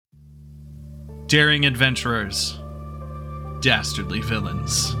daring adventurers, dastardly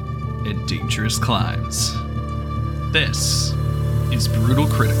villains, and dangerous climbs. This is Brutal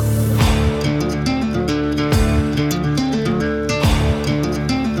Critical.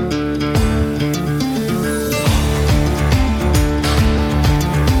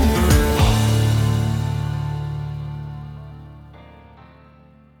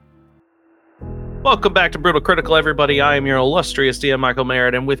 Welcome back to Brutal Critical, everybody. I am your illustrious DM, Michael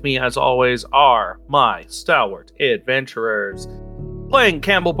Merritt, and with me, as always, are my stalwart adventurers. Playing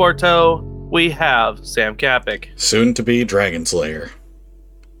Campbell Porto, we have Sam Kapik. Soon to be Dragon Slayer.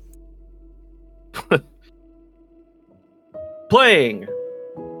 Playing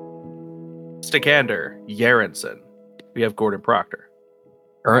Stikander Yarenson, we have Gordon Proctor.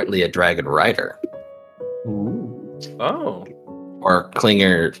 Currently a Dragon Rider. Ooh. Oh. Or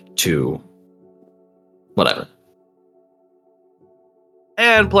Clinger to whatever.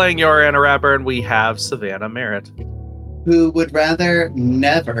 And playing Yorana Rapper, we have Savannah Merritt. Who would rather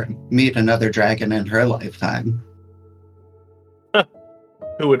never meet another dragon in her lifetime.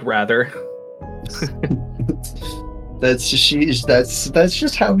 Who would rather? That's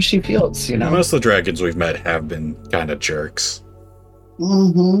just how she feels, you know. Most of the dragons we've met have been kind of jerks.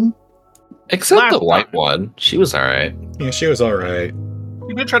 Mm-hmm. Except the white one. She was alright. Yeah, she was alright.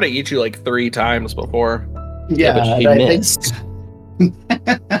 She did try to eat you like 3 times before. Yeah, but she missed.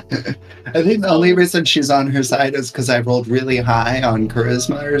 I think the only reason she's on her side is because I rolled really high on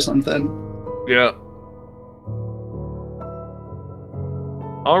charisma or something. Yeah.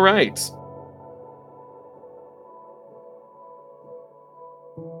 All right.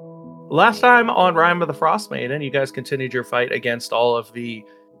 Last time on Rime of the Frost Maiden, you guys continued your fight against all of the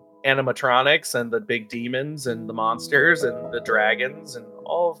animatronics and the big demons and the monsters and the dragons and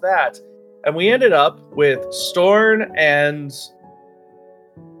all of that. And we ended up with Storn and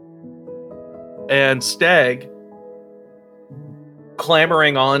Steg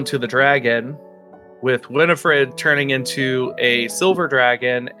clambering onto the dragon, with Winifred turning into a silver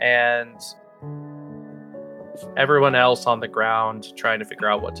dragon and everyone else on the ground trying to figure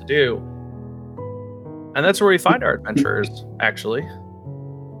out what to do. And that's where we find our adventurers, actually,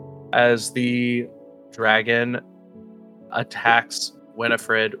 as the dragon attacks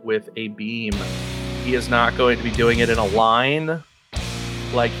Winifred with a beam. He is not going to be doing it in a line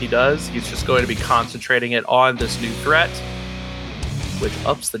like he does. He's just going to be concentrating it on this new threat, which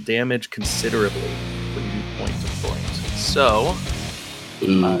ups the damage considerably when you do point to point. So,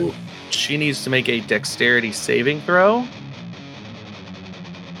 she needs to make a dexterity saving throw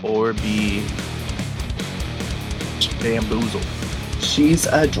or be bamboozled. She's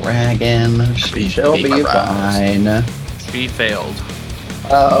a dragon. She'll be fine. She failed.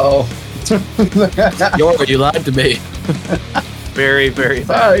 Oh. You lied to me. Very, very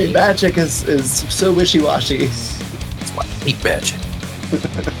Sorry, bad. magic is so wishy-washy. That's why I hate magic.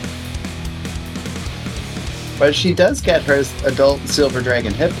 But she does get her adult silver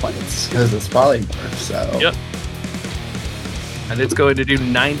dragon hit points because it's polymorph, so... Yep. And it's going to do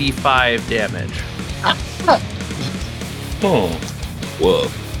 95 damage. Oh. Whoa.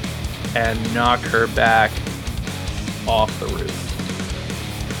 And knock her back off the roof.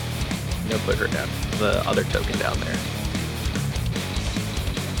 No, put her down. The other token down there.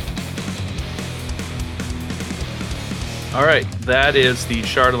 All right, that is the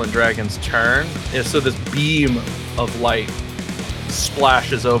Chardalyn Dragon's turn. Yeah, so this beam of light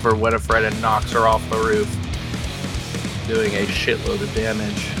splashes over Winifred and knocks her off the roof, doing a shitload of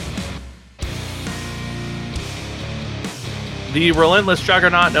damage. The relentless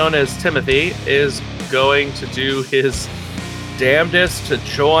juggernaut known as Timothy is going to do his damnedest to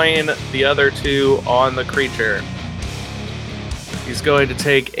join the other two on the creature. He's going to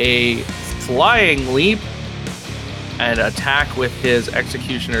take a flying leap and attack with his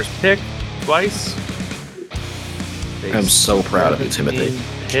Executioner's Pick twice. I'm so proud of you, Timothy.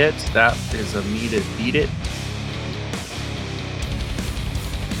 Hit. That is a beat it.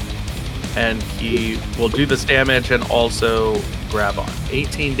 And he will do this damage and also grab on.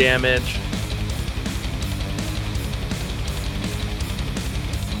 18 damage.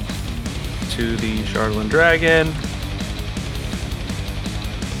 To the Chardalyn Dragon.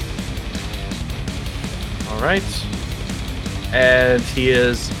 Alright. And he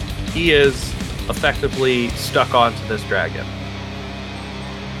is effectively stuck onto this dragon.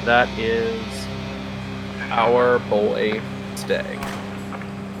 That is our boy Stag.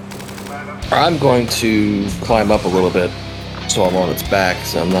 I'm going to climb up a little bit so I'm on its back,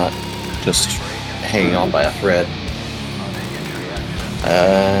 so I'm not just hanging on by a thread.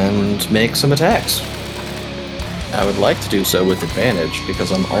 And make some attacks. I would like to do so with advantage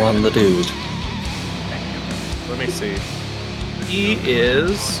because I'm on the dude. Let me see. He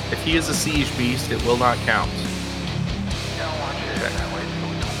is. If he is a siege beast, it will not count.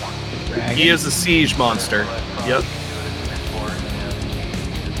 Dragon? He is a siege monster. Yep.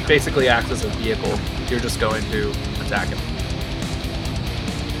 He basically acts as a vehicle. You're just going to attack him.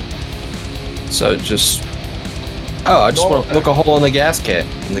 So just. Oh, I just want to poke a hole in the gas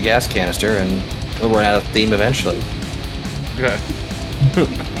canister, and we'll run out of steam eventually. Okay.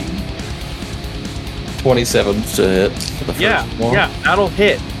 27 to hit for the first one. Yeah, that'll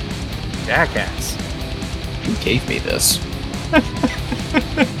hit. Jackass. You gave me this.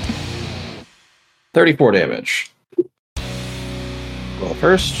 34 damage. Well,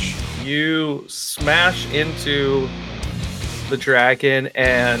 first. You smash into the dragon,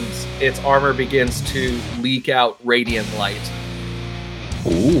 and its armor begins to leak out radiant light.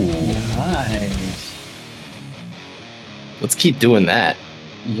 Ooh. Nice. Let's keep doing that.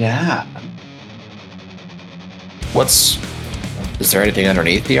 Yeah. Is there anything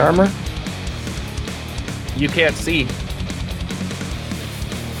underneath the armor? You can't see.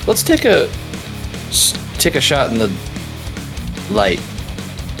 Let's take a shot in the light.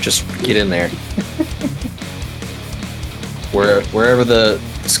 Just get in there. Wherever the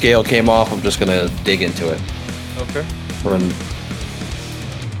scale came off, I'm just gonna dig into it. Okay. Run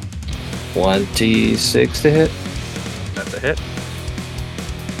 26 to hit. That's a hit.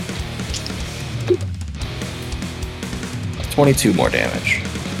 22 more damage.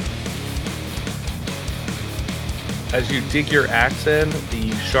 As you dig your axe in,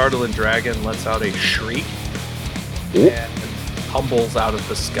 the Chardalyn dragon lets out a shriek Oop. and tumbles out of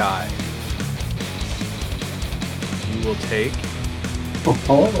the sky. You will take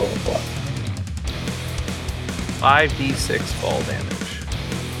Oh. 5d6 fall damage.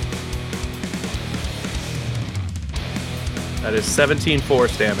 That is 17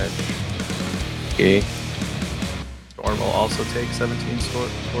 force damage. Okay. Storm will also take 17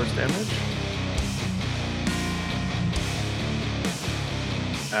 force damage.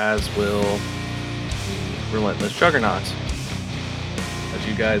 As will the Relentless Juggernaut. As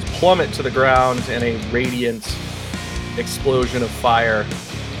you guys plummet to the ground in a radiant explosion of fire,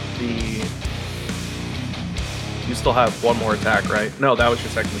 you still have one more attack, right? No, that was your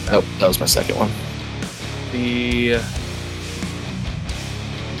second attack. Nope, that was my second one. The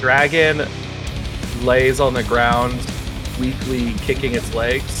dragon lays on the ground, weakly kicking its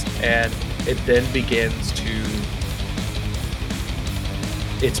legs, and it then begins to.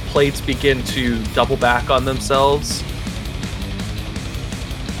 Its plates begin to double back on themselves,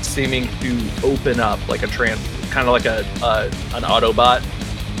 seeming to open up like kind of like an Autobot.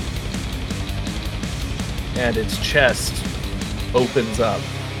 And its chest opens up,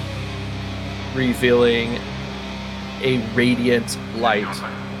 revealing a radiant light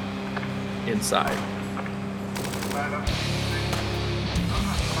inside.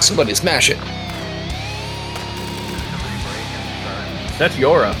 Somebody smash it. That's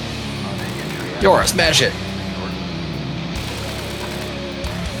Yora. Yora, smash it.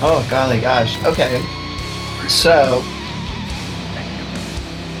 Oh, golly gosh. Okay. So,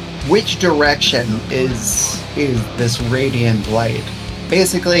 which direction is this radiant light?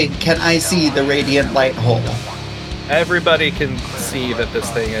 Basically, can I see the radiant light hole? Everybody can see that this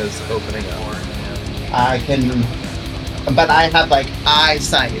thing is opening up. I can, but I have like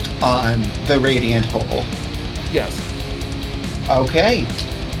eyesight on the radiant hole. Yes. Okay.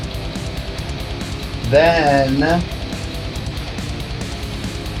 Then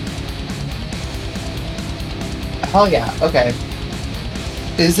oh yeah, okay.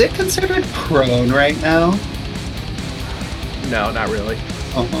 Is it considered prone right now? No, not really.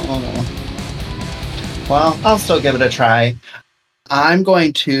 Oh. Well, I'll still give it a try. I'm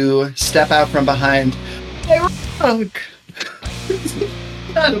going to step out from behind a rock. It's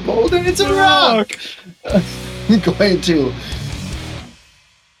not a boulder, it's a rock. I'm going to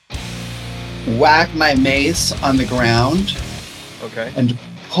whack my mace on the ground Okay. and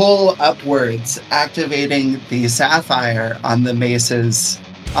pull upwards, activating the sapphire on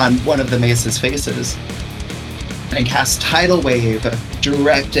one of the mace's faces, and cast Tidal Wave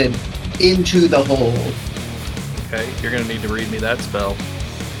directed into the hole. Okay, you're gonna need to read me that spell.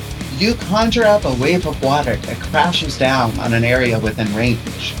 You conjure up a wave of water that crashes down on an area within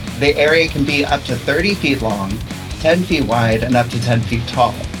range. The area can be up to 30 feet long, 10 feet wide, and up to 10 feet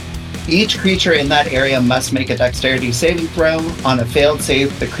tall. Each creature in that area must make a dexterity saving throw. On a failed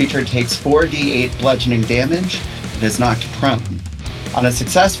save, the creature takes 4d8 bludgeoning damage and is knocked prone. On a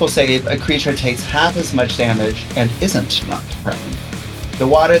successful save, a creature takes half as much damage and isn't knocked prone. The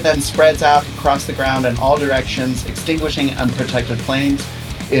water then spreads out across the ground in all directions, extinguishing unprotected flames.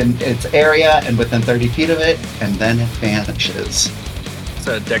 in its area and within 30 feet of it, and then it vanishes. It's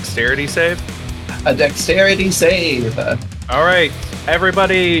a dexterity save. A dexterity save. All right,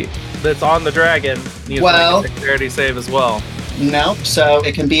 everybody that's on the dragon needs to make a dexterity save as well. No, so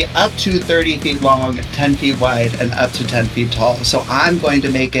it can be up to 30 feet long, 10 feet wide, and up to 10 feet tall. So I'm going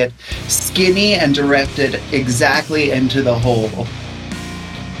to make it skinny and directed exactly into the hole.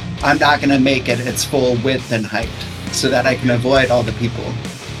 I'm not going to make it its full width and height so that I can avoid all the people.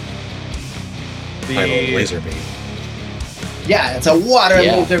 I have a laser beam. Yeah, it's a water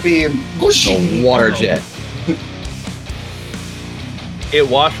laser beam. Whoosh. A water jet. It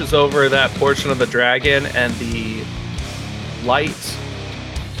washes over that portion of the dragon, and the light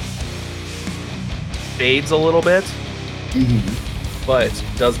fades a little bit, but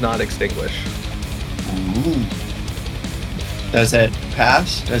does not extinguish. Ooh. Does it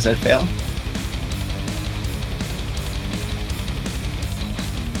pass? Does it fail?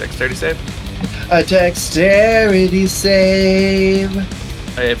 Dexterity save? A dexterity save.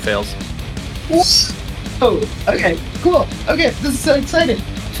 It fails. Oh, okay, cool. Okay, this is so exciting.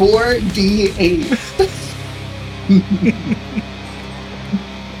 4d8.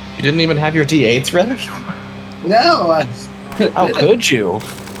 You didn't even have your D8s ready? No. How could you?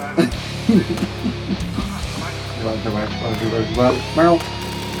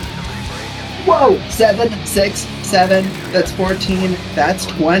 Whoa! 7, 6, 7. That's 14. That's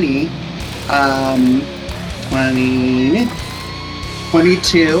 20. 20.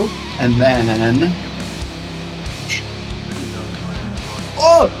 22. And then.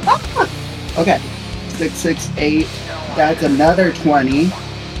 Oh! Ah! Okay. 6, 6, 8. That's another 20.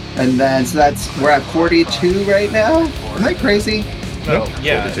 And then, so we're at 42 right now? Am I crazy? No, Nope,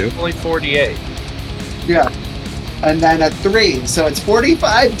 yeah, 42. it's only 48. Yeah. And then a 3, so it's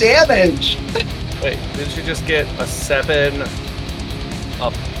 45 damage! Wait, did you just get a 7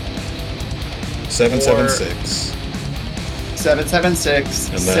 up? 776. 7, 7, 6,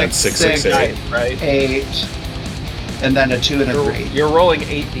 And then 6, 6, 8. Right? 8, and then a 2 and a 3. You're rolling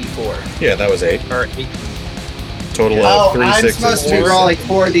 8d4. Yeah, that was 8. Or 8. Total Oh, of 3 I'm 6s. supposed to be rolling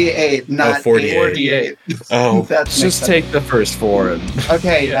 4d8, not 4d8. 4d8. Oh, That's Just take the first 4 and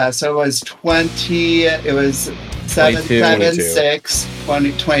Okay, yeah, so it was 20, it was 7, 22, 7, 22. 6,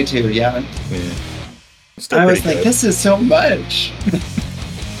 20, 22, yeah. yeah. Still I was pretty like, good. this is so much.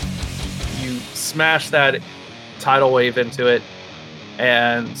 You smash that tidal wave into it,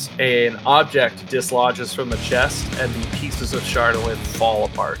 and an object dislodges from the chest, and the pieces of Shardowith fall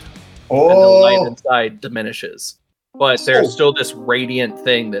apart. And the light Oh, inside diminishes. But there's still this radiant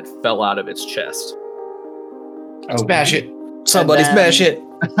thing that fell out of its chest. smash it. Somebody And then- smash it.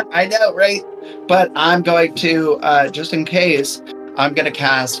 I know, right? But I'm going to, just in case, I'm going to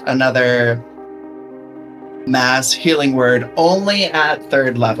cast another mass healing word only at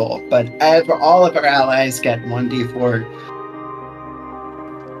 3rd level. But all of our allies get 1d4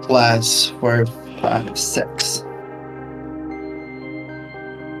 plus 4, 5, 6.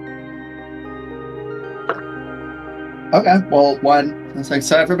 Okay, well, 1. That's like,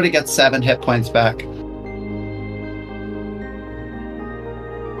 so everybody gets 7 hit points back.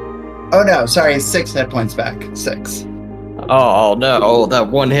 Oh no, sorry, 6 hit points back. 6. Oh no, that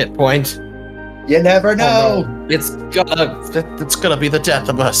 1 hit point. You never know. It's gonna be the death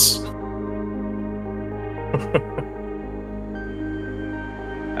of us.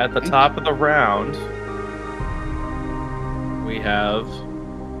 At the top of the round, we have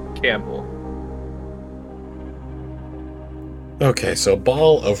Campbell. Okay, so a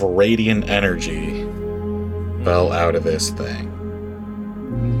ball of radiant energy fell out of this thing.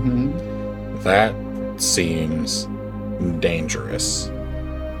 Mm-hmm. That seems dangerous.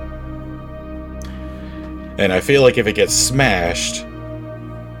 And I feel like if it gets smashed,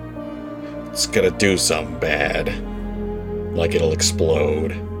 it's gonna do something bad. Like it'll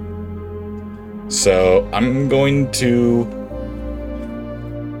explode. So I'm going to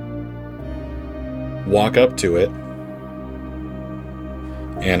walk up to it,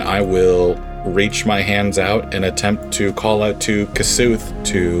 and I will reach my hands out and attempt to call out to Kasuth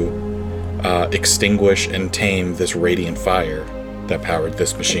to extinguish and tame this radiant fire that powered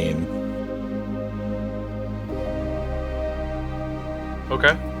this machine.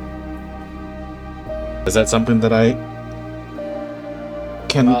 Okay. Is that something that I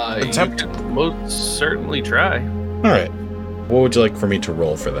can You attempt? could most certainly try. Alright. What would you like for me to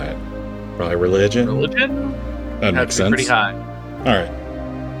roll for that? Probably religion? Religion That has makes to be pretty sense. high. Alright.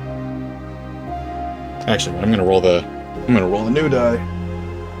 Actually, I'm gonna roll the new die.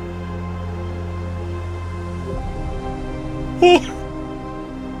 Oh.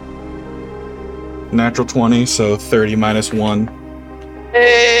 Natural 20, so 30 minus 1.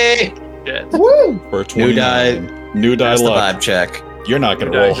 Hey! Shit. Woo! For New die. 29. New die That's the luck. vibe check. You're not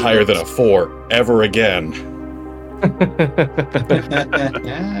going New to roll die higher wins. than a 4 ever again.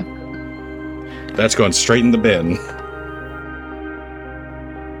 That's going straight in the bin.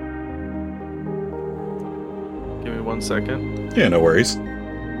 Give me 1 second. Yeah, no worries.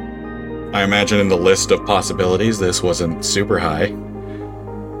 I imagine in the list of possibilities, this wasn't super high.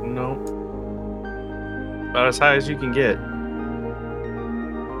 No. About as high as you can get.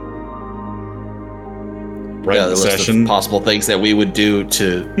 Right in the list session. of possible things that we would do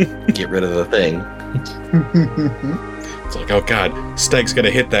to get rid of the thing. It's like, oh god, Steg's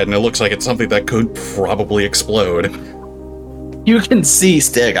gonna hit that, and it looks like it's something that could probably explode. You can see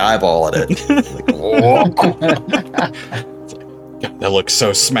Steg eyeballing it. Like, whoa. God, that looks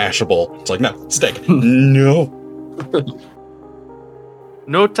so smashable. It's like, no, Steg, no.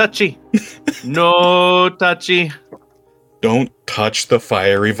 No touchy. No touchy. Don't touch the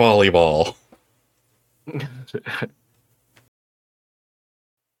fiery volleyball.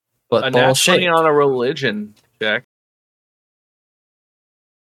 But A ball nat 20 shape. on a religion check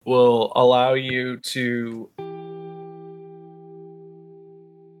will allow you to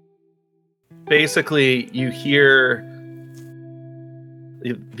basically you hear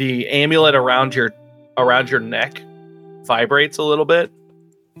the amulet around your neck vibrates a little bit,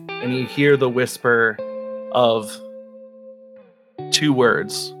 and you hear the whisper of 2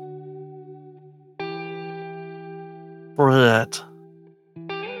 words. Brett.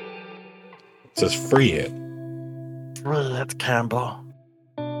 It says free it. Brett Campbell.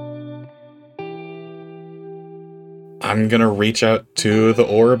 I'm gonna reach out to the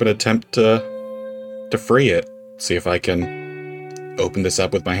orb and attempt to free it. See if I can open this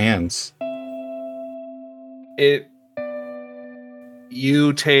up with my hands.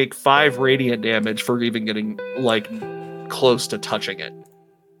 You take 5 radiant damage for even getting like close to touching it.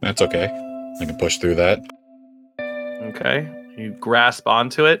 That's okay. I can push through that. Okay. You grasp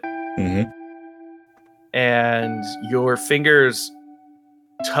onto it, Mm-hmm. and your fingers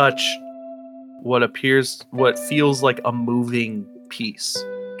touch what feels like a moving piece,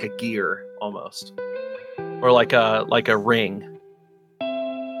 like a gear almost, or like a ring.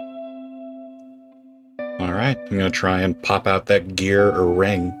 All right. I'm gonna try and pop out that gear or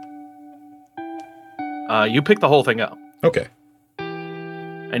ring. You pick the whole thing up, Okay.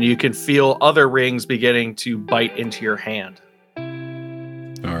 and you can feel other rings beginning to bite into your hand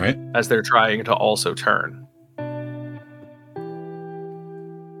All right. as they're trying to also turn.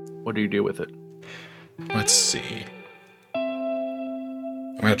 What do you do with it? Let's see.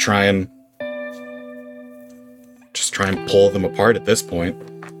 I'm gonna try and pull them apart at this point.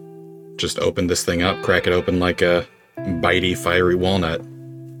 Just open this thing up, crack it open like a bitey, fiery walnut.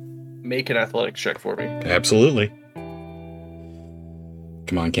 Make an athletics check for me. Absolutely.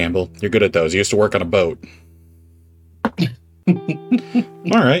 Come on, Campbell. You're good at those. You used to work on a boat.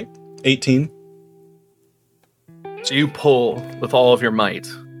 All right. 18. So you pull with all of your might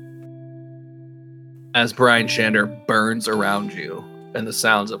as Brian Shander burns around you, and the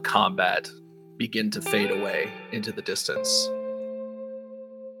sounds of combat begin to fade away into the distance.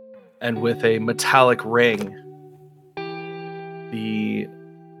 And with a metallic ring,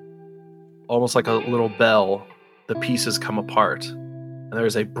 almost like a little bell, the pieces come apart, and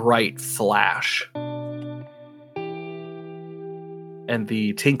there's a bright flash and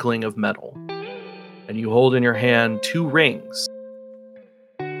the tinkling of metal. And you hold in your hand 2 rings,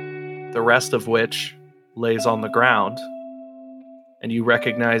 the rest of which lays on the ground, and you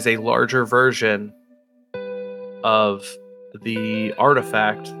recognize a larger version of the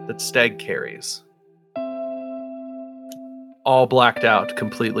artifact that Steg carries. All blacked out,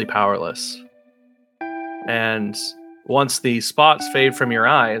 completely powerless. And once the spots fade from your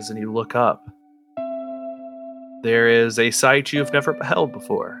eyes and you look up, there is a sight you've never beheld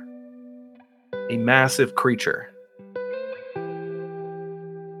before. A massive creature.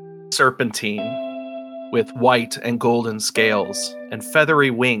 Serpentine, with white and golden scales and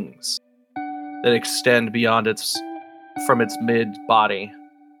feathery wings that extend beyond from its mid-body.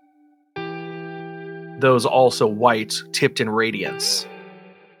 Those also white, tipped in radiance.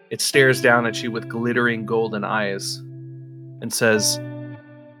 It stares down at you with glittering golden eyes and says,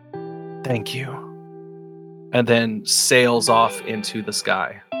 "Thank you," and then sails off into the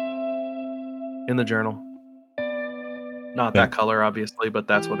sky. In the journal. Not that color, obviously, but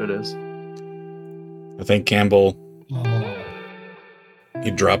that's what it is. I think Campbell, he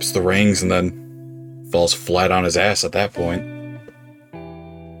drops the rings and then falls flat on his ass at that point.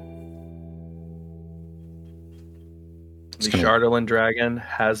 The Chardalyn dragon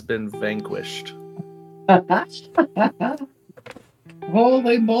has been vanquished.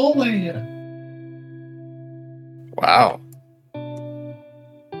 Holy moly! Wow.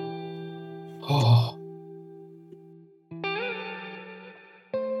 Oh.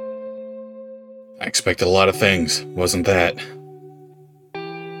 I expected a lot of things, wasn't that?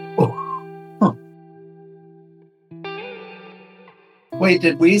 Wait,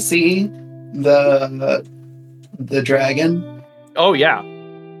 did we see the dragon? Oh yeah.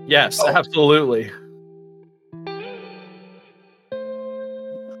 Yes, Oh. absolutely.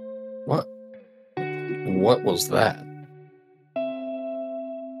 What was that?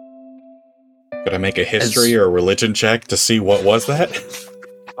 Could I make a history or a religion check to see what was that?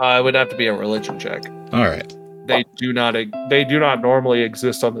 It would have to be a religion check. All right. They do not normally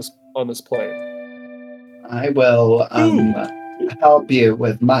exist on this plane. I will help you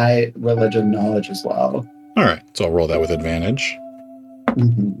with my religion knowledge as well. All right. So I'll roll that with advantage.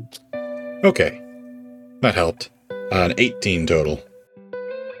 Mhm. Okay. That helped. An 18 total.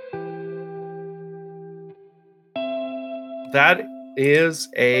 That is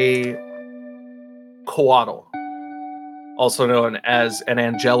a coatl, also known as an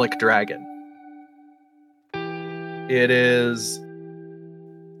angelic dragon.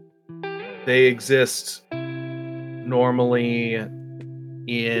 They exist normally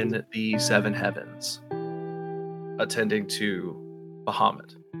in the seven heavens, attending to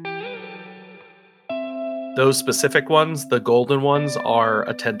Bahamut. Those specific ones, the golden ones, are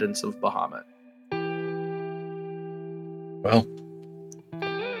attendants of Bahamut. Well,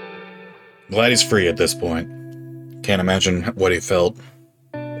 glad he's free at this point. Can't imagine what he felt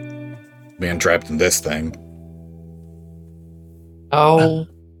being trapped in this thing. Oh,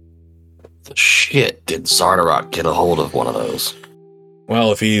 the shit did Zardarok get a hold of one of those?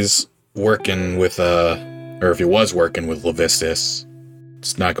 Well, if he's working with, or if he was working with Levistus,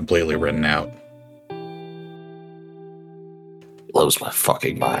 it's not completely written out. Blows my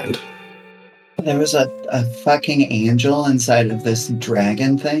fucking mind. There was a fucking angel inside of this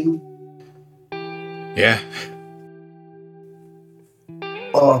dragon thing. Yeah.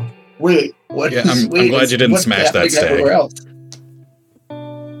 Oh, wait. What? Yeah, I'm glad you didn't what's smash that happening stag. everywhere else?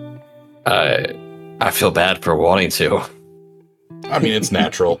 I feel bad for wanting to. I mean, it's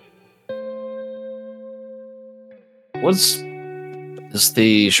natural. Is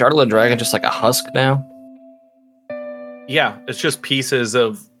the Charlotte Dragon just like a husk now? Yeah, it's just pieces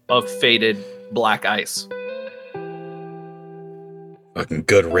of faded black ice. Fucking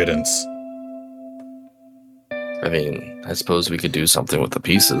good riddance. I mean, I suppose we could do something with the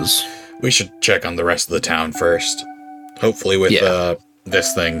pieces. We should check on the rest of the town first. Hopefully with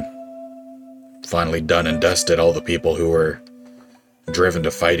this thing finally done and dusted, all the people who were driven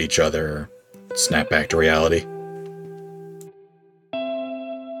to fight each other snap back to reality.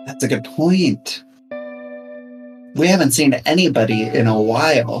 That's a good point. We haven't seen anybody in a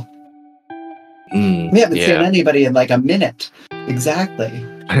while. We haven't seen anybody in like a minute. Exactly.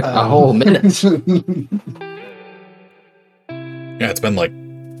 A whole minute. Yeah, it's been like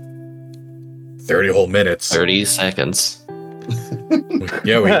 30 whole minutes. 30 seconds.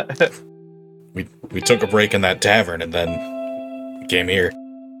 Yeah, we took a break in that tavern and then came here.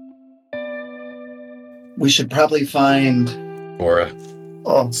 We should probably find Cora.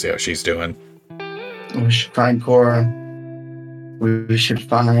 Oh, See how she's doing. we should find Cora. We should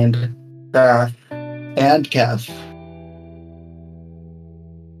find Beth and Kev.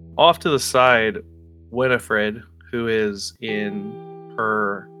 Off to the side, Winifred, who is in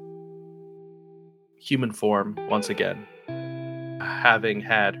her human form once again, having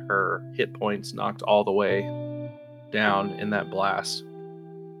had her hit points knocked all the way down in that blast.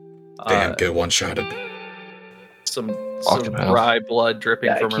 Damn, get one-shotted. Some Fucking hell. dry blood dripping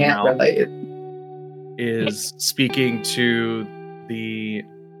Yeah, I from her can't mouth. relate. Is speaking to the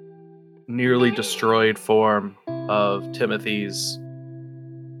nearly destroyed form of Timothy's,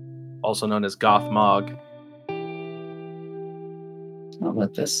 also known as Gothmog. That's not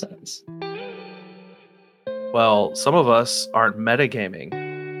what this says. Well, some of us aren't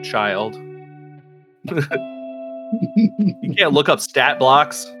metagaming, child. You can't look up stat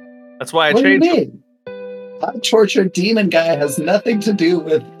blocks. That's why I What do you changed them. mean? That tortured demon guy has nothing to do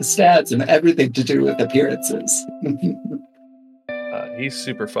with stats and everything to do with appearances. He's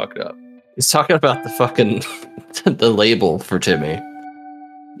super fucked up. He's talking about the fucking the label for Timmy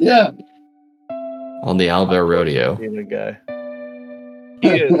Yeah. on the Albert Rodeo. Demon guy. He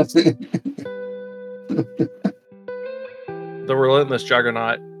is the relentless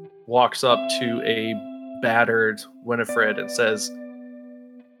juggernaut. Walks up to a battered Winifred and says,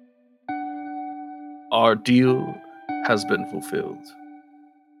 "Our deal has been fulfilled.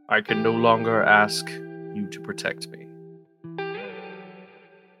 I can no longer ask you to protect me.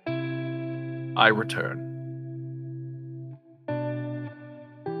 I return.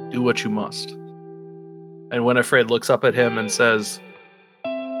 Do what you must. And Winifred looks up at him and says,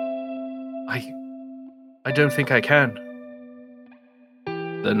 I don't think I can.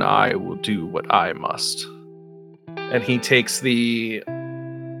 Then I will do what I must. And he takes the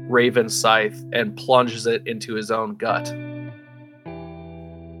raven scythe and plunges it into his own gut.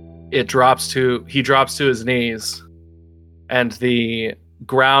 He drops to his knees, and the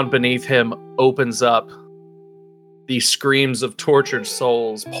ground beneath him opens up, the screams of tortured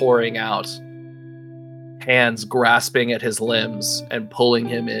souls pouring out, hands grasping at his limbs and pulling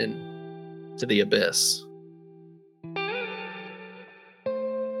him in to the abyss.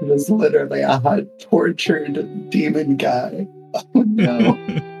 It was literally a hot, tortured demon guy. Oh no.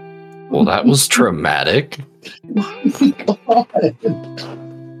 Well, that was traumatic. Oh my god.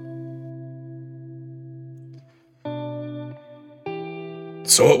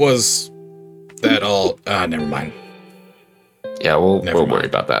 So it was that all... never mind. Yeah, we'll Never worry mind.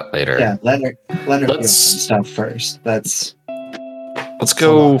 about that later. Yeah, let her feel Let's- some stuff first. Let's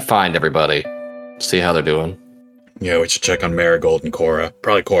go find everybody. See how they're doing. Yeah, we should check on Marigold and Cora.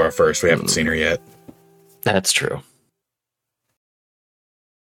 Probably Cora first. We haven't seen her yet. That's true.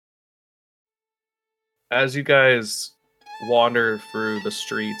 As you guys wander through the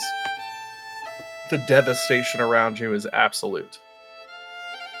streets, the devastation around you is absolute.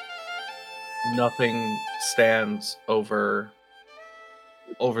 Nothing stands over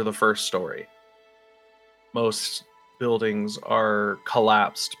the first story. Most buildings are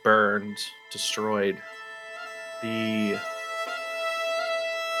collapsed, burned, destroyed. The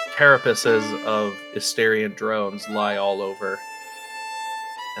carapaces of Asterian drones lie all over,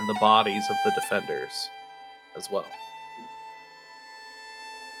 and the bodies of the defenders as well.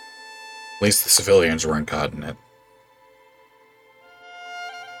 At least the civilians weren't caught in it.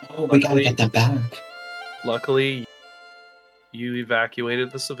 Oh, we gotta get that back. Luckily, you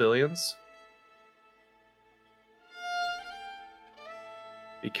evacuated the civilians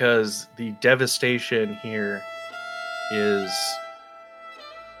because the devastation here is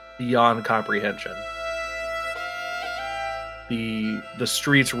beyond comprehension. The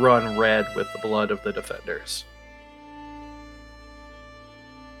streets run red with the blood of the defenders.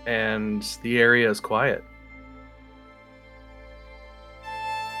 And the area is quiet.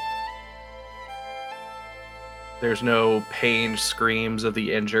 There's no pained screams of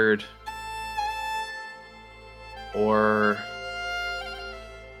the injured or,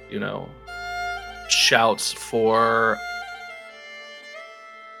 shouts for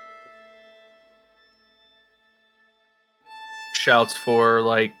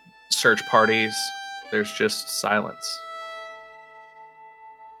like search parties. There's just silence.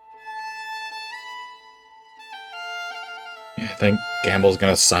 Yeah, I think Gamble's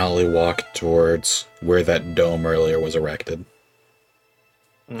gonna silently walk towards where that dome earlier was erected.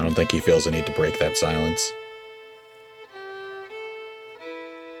 I don't think he feels the need to break that silence.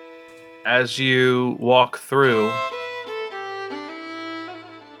 As you walk through,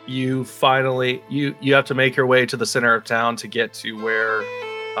 you finally you have to make your way to the center of town to get to where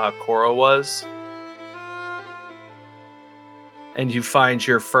Cora was, and you find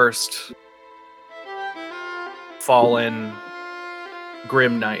your first fallen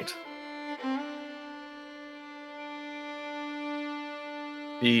Grim Knight,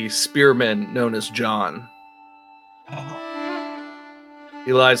 the spearman known as John.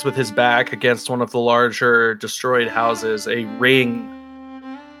 He lies with his back against one of the larger destroyed houses, a ring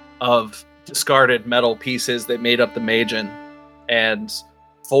of discarded metal pieces that made up the Magen, and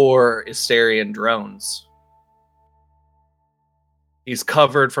 4 Asterian drones. He's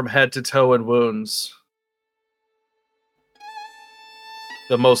covered from head to toe in wounds,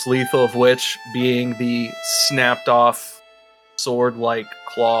 the most lethal of which being the snapped-off sword-like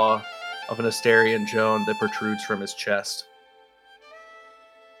claw of an Asterian drone that protrudes from his chest.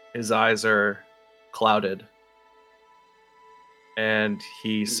 His eyes are clouded, and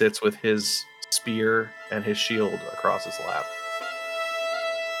he sits with his spear and his shield across his lap.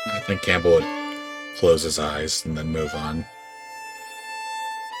 I think Campbell would close his eyes and then move on.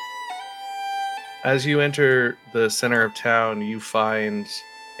 As you enter the center of town, you find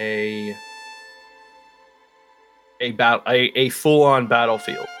a full-on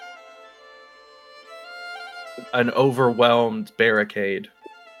battlefield, an overwhelmed barricade,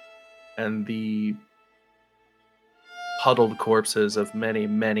 and the huddled corpses of many,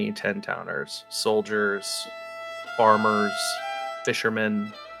 many 10-towners, soldiers, farmers,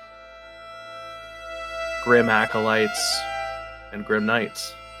 fishermen, grim acolytes, and grim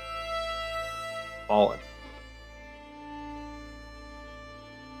knights. Fallen.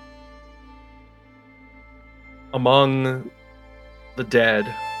 Among the dead,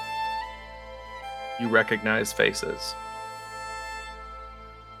 you recognize faces.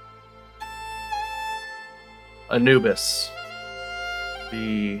 Anubis,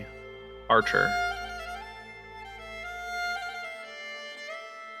 the archer.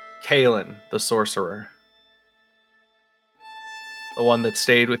 Kalen, the sorcerer. The one that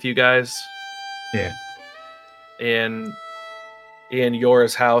stayed with you guys. Yeah. In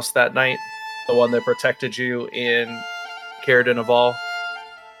Yora's house that night. The one that protected you in Caridin Aval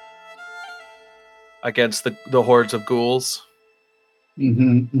against the hordes of ghouls.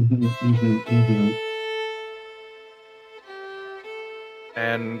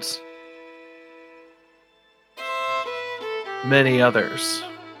 And many others.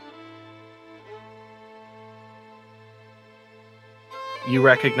 You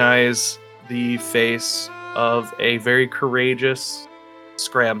recognize the face of a very courageous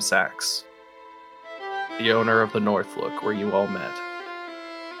Scramsax, the owner of the Northlook, where you all met.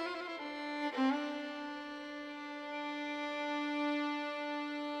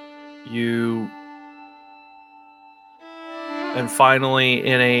 And finally,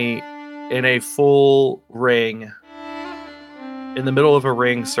 in a full ring, in the middle of a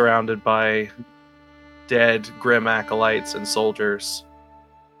ring surrounded by dead grim acolytes and soldiers,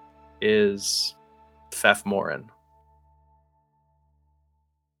 is Fefmorin.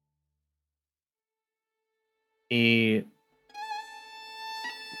 He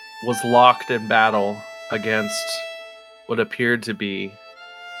was locked in battle against what appeared to be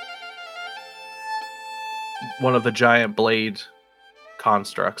one of the giant blade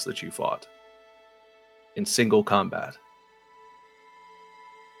constructs that you fought in single combat.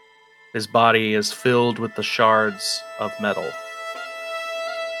 His body is filled with the shards of metal.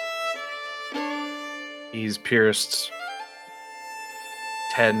 He's pierced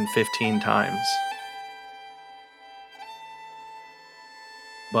 10, 15 times.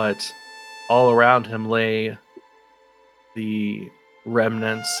 But all around him lay the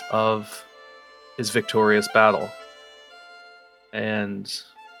remnants of his victorious battle. And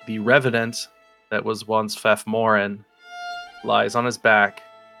the Revenant that was once Fefmorin lies on his back,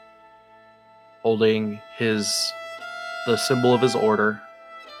 holding the symbol of his order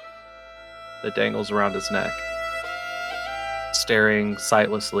that dangles around his neck, staring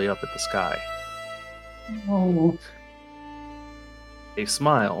sightlessly up at the sky. Oh. A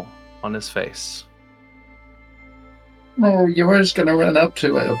smile on his face. Oh, Yora's gonna run up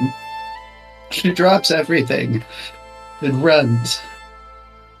to him. She drops everything and runs.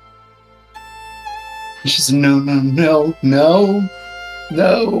 She's no.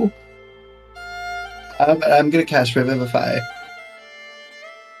 I'm gonna cast Revivify.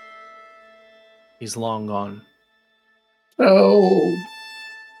 He's long gone. Oh.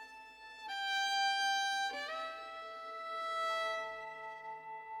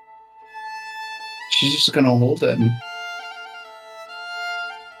 She's just gonna hold him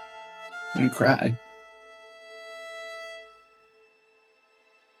and cry.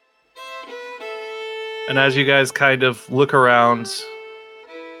 And as you guys kind of look around,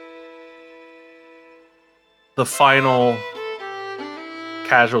 the final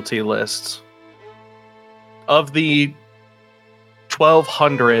casualty list of the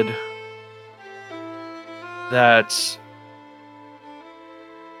 1,200 that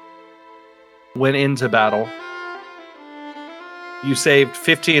went into battle, you saved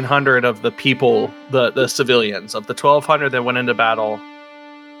 1,500 of the people, the civilians. Of the 1,200 that went into battle,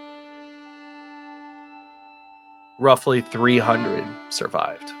 roughly 300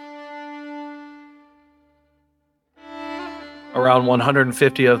 survived. Around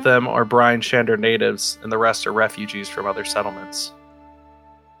 150 of them are Brine Shander natives, and the rest are refugees from other settlements.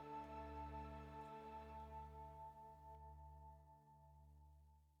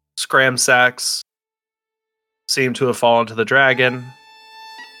 Scramsax seem to have fallen to the dragon.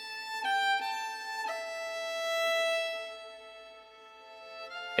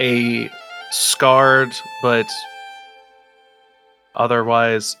 A scarred but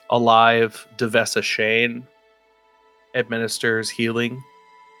otherwise alive Devessa Shane administers healing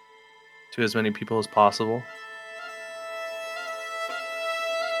to as many people as possible.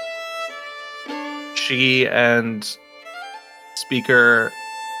 She and Speaker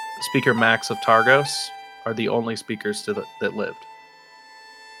Max of Targos are the only speakers that lived.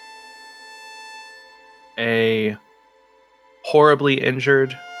 A horribly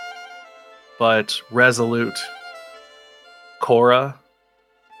injured but resolute Cora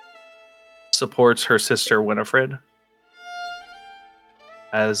supports her sister Winifred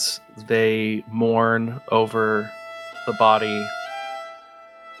as they mourn over the body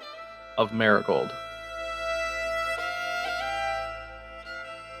of Marigold.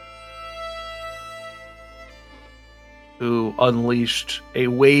 who unleashed a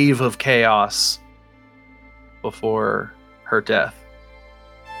wave of chaos before her death.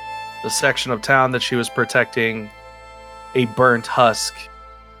 The section of town that she was protecting, a burnt husk,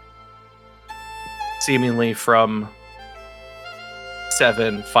 seemingly from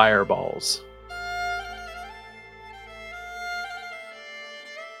 7 fireballs.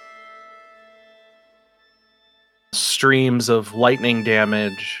 Streams of lightning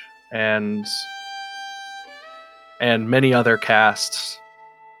damage and many other casts.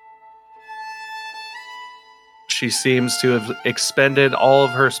 She seems to have expended all of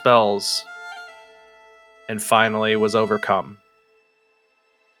her spells and finally was overcome.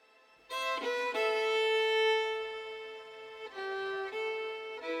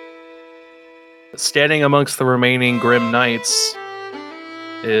 Standing amongst the remaining Grim Knights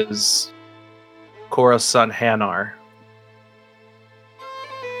is Korra's son Hanar,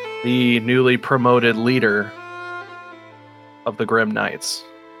 the newly promoted leader of the Grim Knights.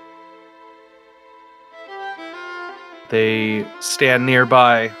 They stand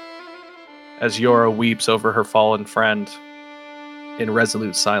nearby as Yora weeps over her fallen friend in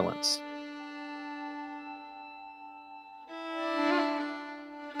resolute silence.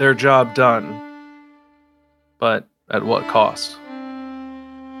 Their job done, but at what cost?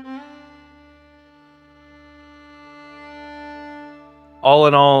 All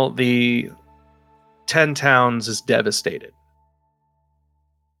in all, the 10 towns is devastated.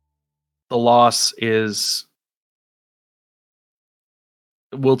 The loss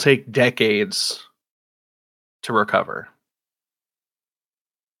will take decades to recover.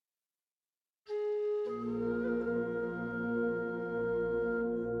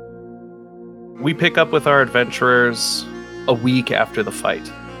 We pick up with our adventurers a week after the fight.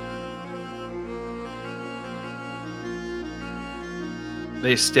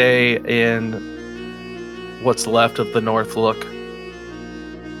 They stay in what's left of the North Look,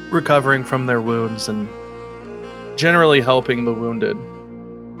 recovering from their wounds and generally helping the wounded.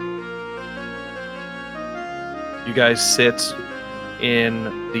 You guys sit in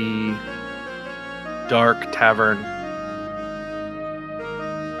the dark tavern,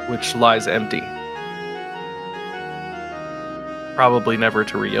 which lies empty, probably never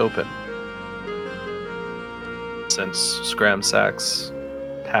to reopen, since Scramsax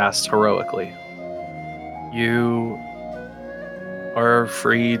passed heroically. You are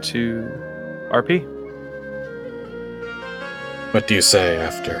free to RP. What do you say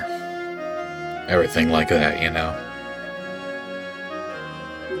after everything like that, you know?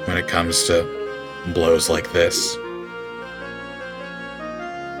 When it comes to blows like this.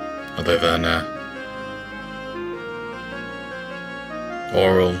 Other than,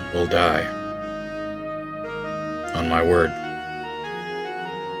 Auril will die. On my word.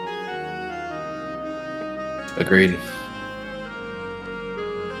 Agreed.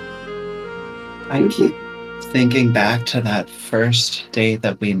 I keep thinking back to that first day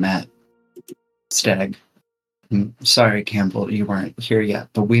that we met, Steg. I'm sorry, Campbell, you weren't here yet,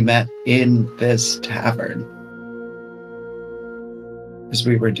 but we met in this tavern. As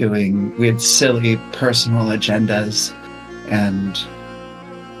we had silly personal agendas, and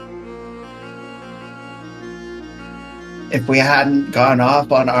if we hadn't gone off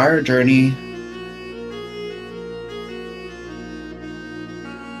on our journey,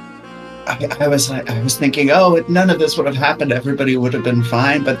 I was thinking, none of this would have happened. Everybody would have been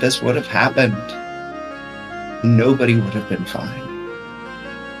fine, but this would have happened. Nobody would have been fine.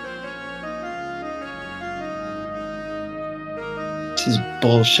 This is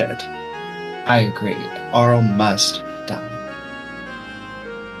bullshit. I agree. Auril must die.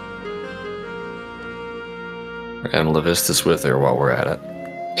 And Levistus with her while we're at it.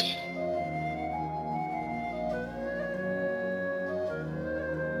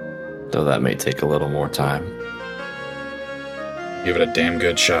 Though that may take a little more time. Give it a damn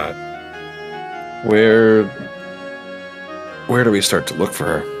good shot. Where do we start to look for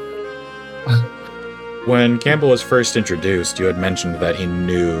her? When Campbell was first introduced, you had mentioned that he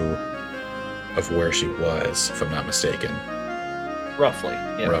knew of where she was, if I'm not mistaken. Roughly,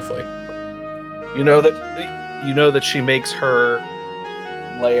 yeah. Roughly. You know that she makes her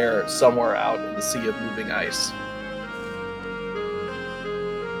lair somewhere out in the sea of moving ice.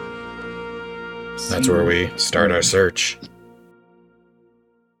 That's where we start our search.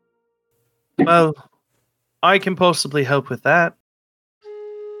 Well, I can possibly help with that.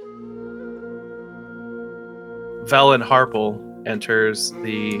 Velen Harple enters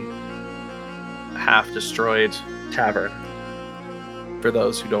the half-destroyed tavern. For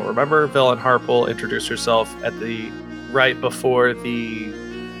those who don't remember, Velen Harple introduced herself at the right before the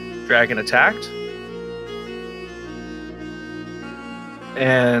dragon attacked.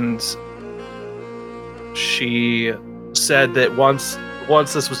 And she said that once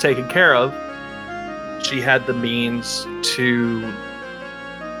this was taken care of, she had the means to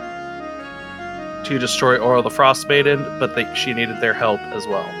destroy Oral the Frost Maiden, but she needed their help as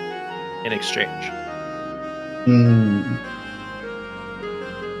well in exchange.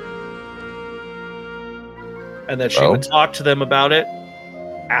 And that she would talk to them about it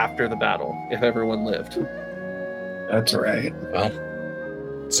after the battle, if everyone lived. That's right. Well,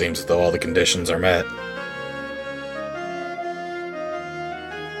 it seems as though all the conditions are met.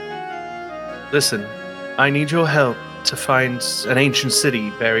 Listen, I need your help to find an ancient city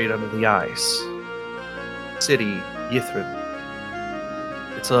buried under the ice. City Yithrin.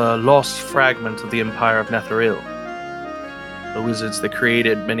 It's a lost fragment of the Empire of Netheril. The wizards that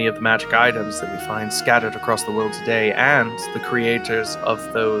created many of the magic items that we find scattered across the world today, and the creators of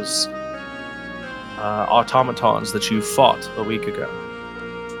those automatons that you fought a week ago.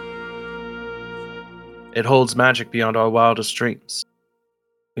 It holds magic beyond our wildest dreams.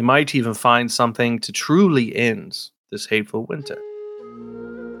 We might even find something to truly end this hateful winter.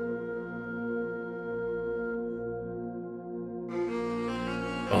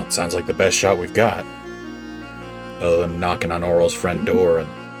 Well, it sounds like the best shot we've got. Other than knocking on Oral's front door and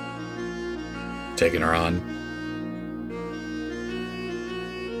taking her on.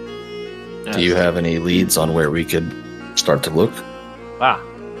 Do you have any leads on where we could start to look?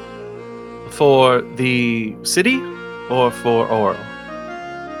 For the city or for Oral?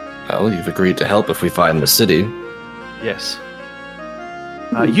 Well, you've agreed to help if we find the city. Yes.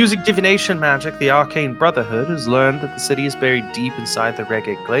 Using divination magic, the Arcane Brotherhood has learned that the city is buried deep inside the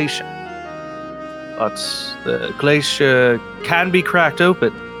Regate Glacier. But the glacier can be cracked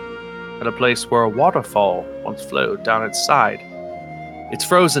open at a place where a waterfall once flowed down its side. It's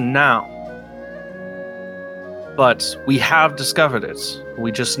frozen now. But we have discovered it.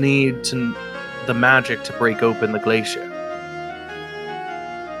 We just need the magic to break open the glacier.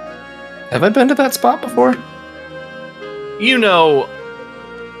 Have I been to that spot before? You know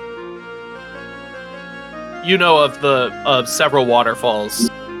of several waterfalls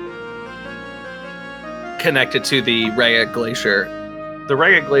connected to the Regate Glacier. The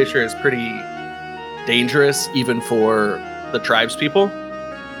Regate Glacier is pretty dangerous even for the tribespeople.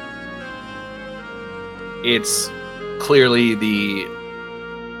 It's clearly the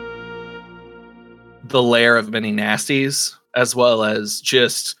lair of many nasties, as well as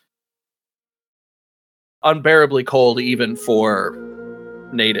just unbearably cold even for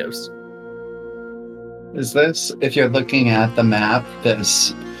natives. Is this, if you're looking at the map,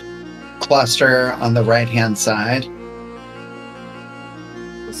 this cluster on the right-hand side?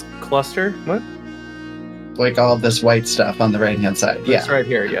 This cluster? What? Like all of this white stuff on the right-hand side. That's right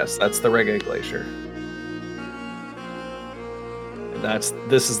here, yes. That's the Regate Glacier. And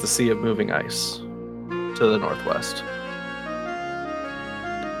this is the Sea of Moving Ice to the northwest.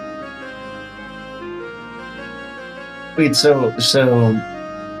 Wait, so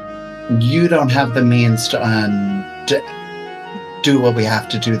you don't have the means to do what we have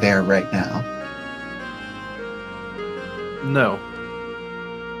to do there right now? No.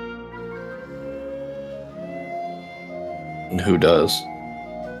 And who does?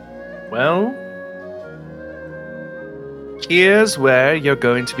 Well, here's where you're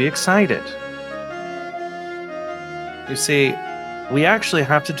going to be excited. You see, we actually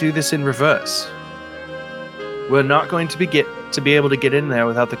have to do this in reverse. We're not going to be able to get in there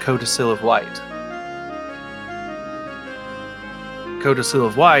without the Codicil of White. Codicil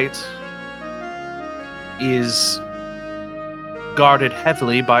of White is guarded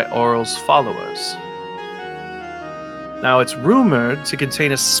heavily by Oral's followers. Now, it's rumored to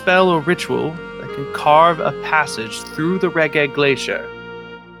contain a spell or ritual that can carve a passage through the Regate Glacier,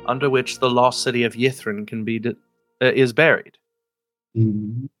 under which the lost city of Yithrin is buried.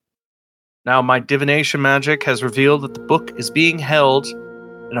 Mm-hmm. Now, my divination magic has revealed that the book is being held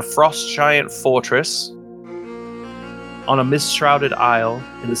in a frost giant fortress on a mist-shrouded isle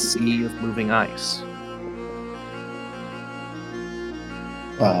in the Sea of Moving Ice.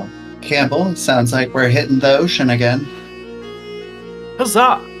 Well, Campbell, it sounds like we're hitting the ocean again.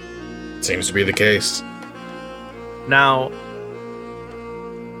 Huzzah! Seems to be the case. Now,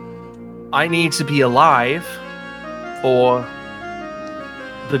 I need to be alive for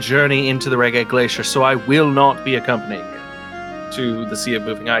the journey into the Regate Glacier, so I will not be accompanying you to the Sea of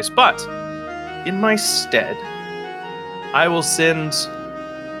Moving Ice. But, in my stead, I will send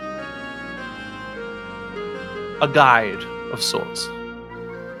a guide of sorts.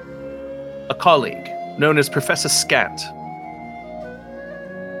 A colleague, known as Professor Scant.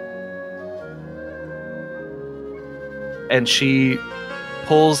 And she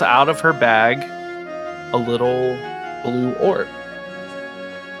pulls out of her bag a little blue orb.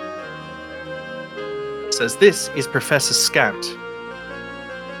 Says, "This is Professor Scant.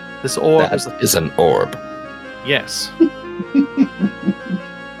 This orb is an orb." Yes.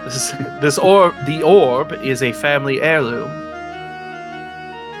 This orb. The orb is a family heirloom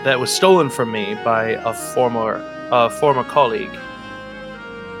that was stolen from me by a former colleague.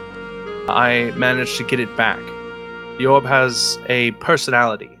 I managed to get it back. The orb has a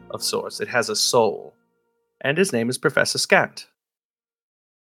personality of sorts. It has a soul, and his name is Professor Scant.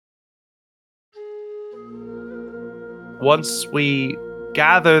 Once we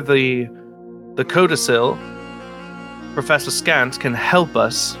gather the codicil, Professor Scant can help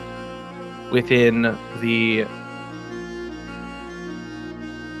us within the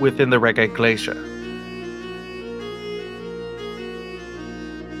Reggae Glacier.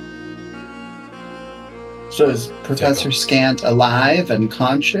 So is Professor Scant alive and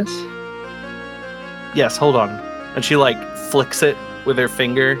conscious? Yes, hold on. And she flicks it with her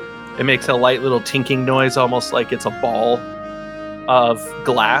finger. It makes a light little tinking noise, almost like it's a ball of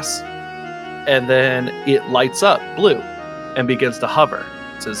glass. And then it lights up blue and begins to hover.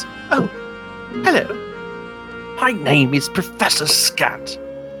 It says, "Oh, hello. My name is Professor Scant.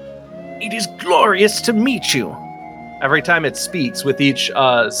 It is glorious to meet you." Every time it speaks, with each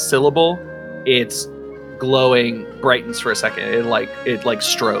syllable, its glowing brightens for a second. It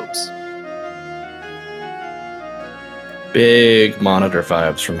strobes. Big monitor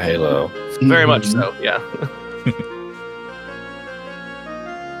vibes from Halo. Very much so, yeah.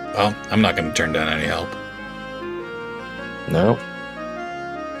 Well, I'm not going to turn down any help. No.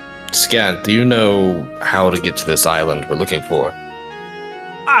 Scant, do you know how to get to this island we're looking for?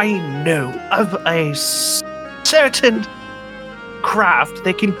 I know of a certain craft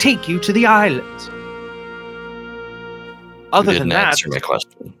that can take you to the island. Other than that, answer my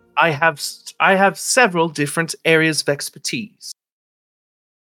question. I have several different areas of expertise.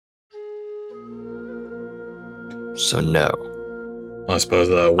 So no. Well, I suppose,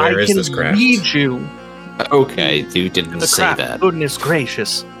 where is this craft? I can lead you. Okay, you didn't The say craft. that. Goodness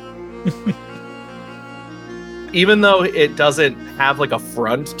gracious. Even though it doesn't have a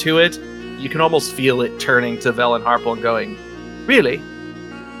front to it, you can almost feel it turning to Velen Harple and going, "Really?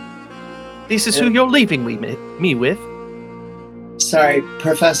 This is who you're leaving me with?" Sorry,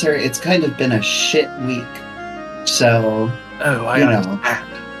 Professor, it's kind of been a shit week. So, Oh, I understand.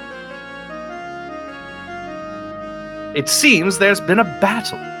 It seems there's been a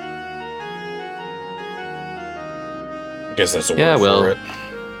battle. I guess that's a Yeah, word well, for it.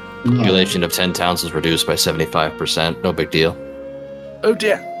 Population of 10 towns was reduced by 75%. No big deal. Oh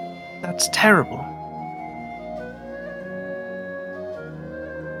dear. That's terrible.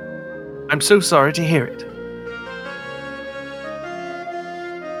 I'm so sorry to hear it.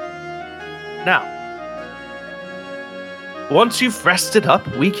 Now, once you've rested up,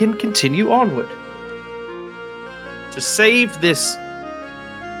 we can continue onward. To save this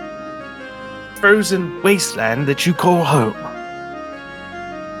frozen wasteland that you call home.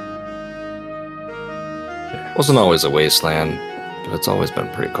 It wasn't always a wasteland, but it's always been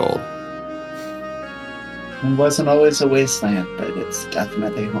pretty cold. it wasn't always a wasteland, but it's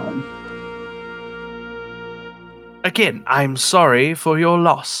definitely home. Again, I'm sorry for your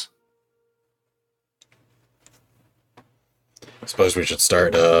loss. I suppose we should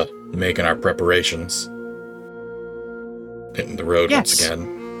start making our preparations. Hitting the road once Yes. again.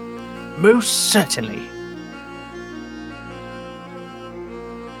 Most certainly.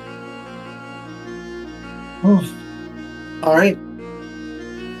 Oh. All right.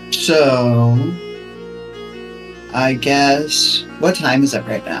 So, I guess, what time is it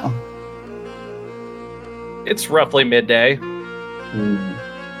right now? It's roughly midday.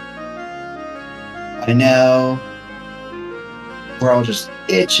 I know we're all just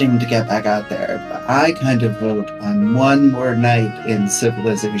itching to get back out there, but I kind of vote on one more night in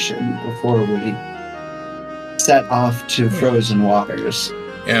civilization before we set off to frozen waters.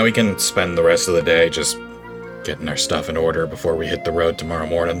 Yeah, we can spend the rest of the day just getting our stuff in order before we hit the road tomorrow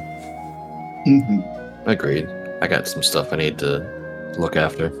morning. Mm-hmm. Agreed. I got some stuff I need to look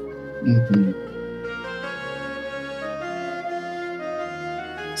after. Mm-hmm.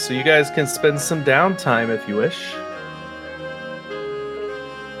 So you guys can spend some downtime if you wish.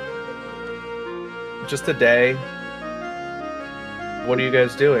 Just a day. What are you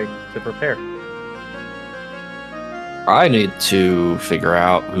guys doing to prepare? I need to figure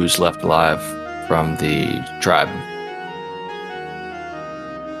out who's left alive from the tribe.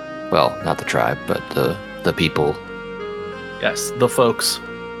 Well, not the tribe, but the people, Yes, the folks.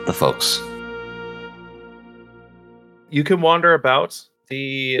 the folks. You can wander about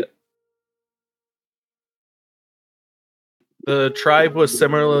The tribe was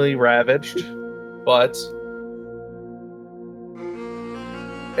similarly ravaged, but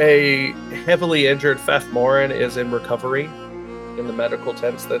a heavily injured Feth Morin is in recovery in the medical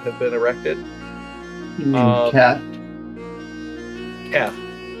tents that have been erected. You mean Cat? Kef.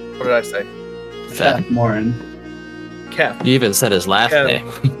 What did I say? Feth Morin. Kef. You even said his last Kev.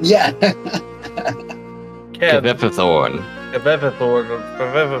 name. Yeah. Kev. Kevethorn.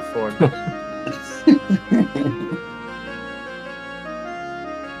 Kevethorn.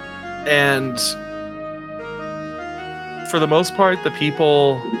 And for the most part, the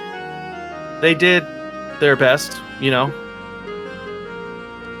people, they did their best,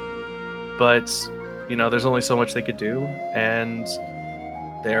 but there's only so much they could do, and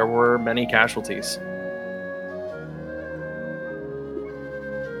there were many casualties.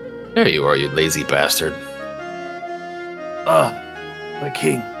 There you are, you lazy bastard. My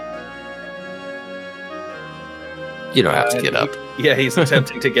king. You don't have to get up. Yeah, he's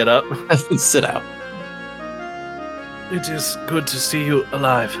attempting to get up. Sit out. It is good to see you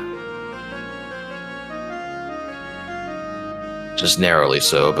alive. Just narrowly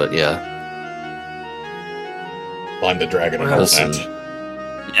so, but yeah. Climb the dragon and Well, all listen. that.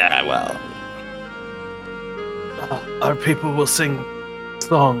 Yeah, well. Our people will sing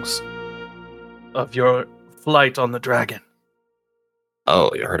songs of your flight on the dragon.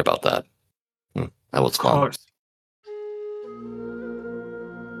 Oh, you heard about that. That was Of fun. course.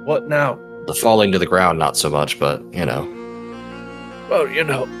 What now? The falling to the ground, not so much, but, Well,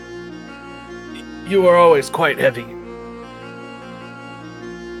 you are always quite heavy.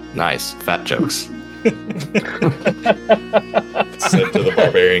 Nice. Fat jokes. Said to the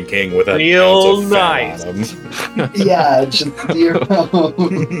barbarian king with a Real ounce of fat nice. on him. Yeah, just 0.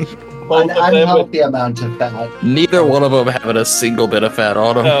 An unhealthy amount of fat. Neither one of them having a single bit of fat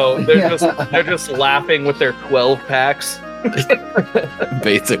on them. No, they're Yeah. they're just laughing with their 12 packs.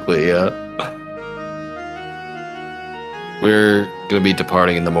 Basically, yeah. We're going to be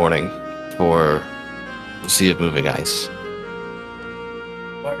departing in the morning for the Sea of Moving Ice.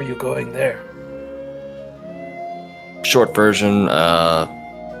 Why are you going there? Short version, a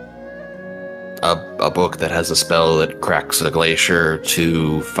book that has a spell that cracks a glacier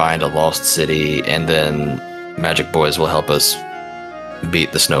to find a lost city, and then Magic Boys will help us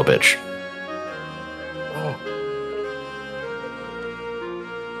beat the snow bitch. Oh.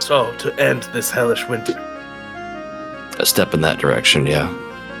 So, to end this hellish winter, A step in that direction, yeah.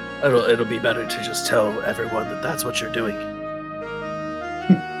 it'll be better to just tell everyone that that's what you're doing.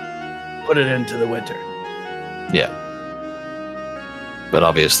 Put it into the winter. Yeah. But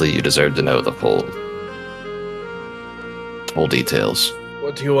obviously you deserve to know the full details.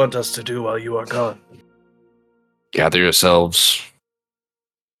 What do you want us to do while you are gone? Gather yourselves,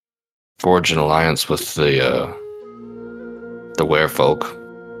 forge an alliance with the werefolk,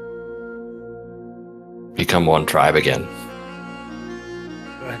 become one tribe again.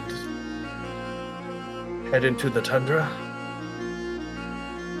 And head into the tundra?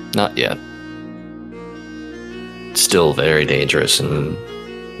 Not yet. Still very dangerous, and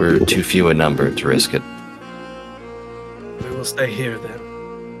we're too few in number to risk it. We will stay here then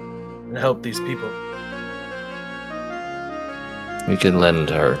and help these people. We can lend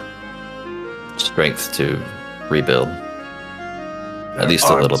her strength to rebuild. At least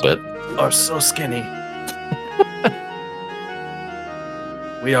a little bit. Are so skinny.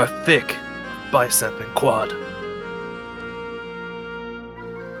 We are thick, bicep and quad.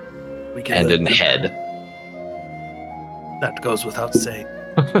 We can And in head. That goes without saying.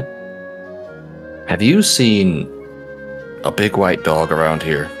 Have you seen a big white dog around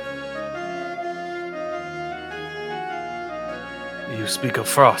here? You speak of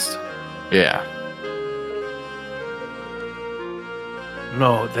Frost. Yeah.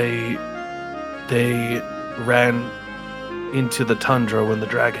 No, they ran into the tundra when the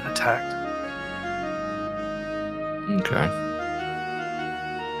dragon attacked. Okay.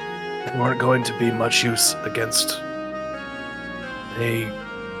 They weren't going to be much use against a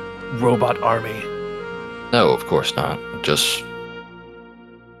robot army. No, of course not. Just,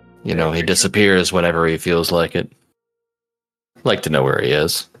 he disappears whenever he feels like it. Like to know where he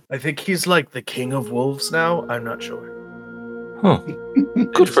is. I think he's like the king of wolves now. I'm not sure. Huh.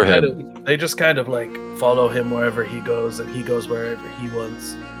 Good for him. They just kind of like follow him wherever he goes, and he goes wherever he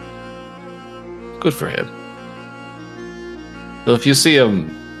wants. Good for him. So if you see him,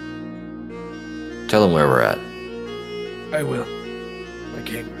 tell him where we're at. I will, my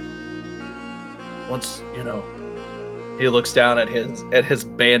king. Once, he looks down at his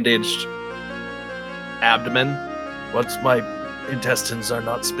bandaged abdomen. Once my intestines are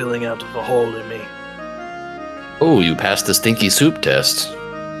not spilling out of a hole in me. Oh, you passed the stinky soup test.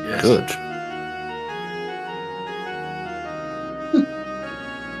 Yes. Good.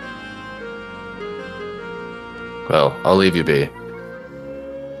 Well, I'll leave you be.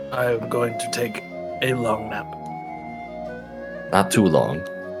 I am going to take a long nap. Not too long.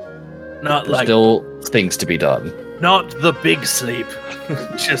 Not There's like still things to be done. not the big sleep,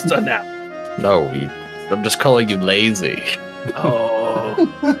 just a nap. No, I'm just calling you lazy. Oh.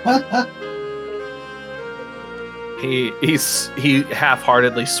 He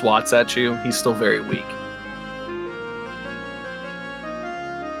half-heartedly swats at you. He's still very weak.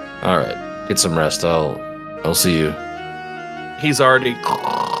 All right, get some rest. I'll see you. He's already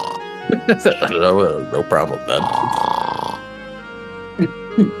No problem then.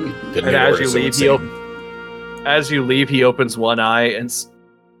 Didn't And even as order you so leave, insane. as you leave, he opens one eye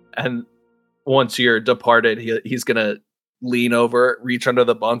and once you're departed, he's gonna lean over, reach under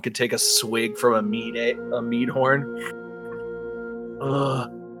the bunk, and take a swig from a mead horn.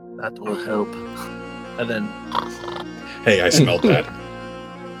 That will help. And then Hey, I smelled that.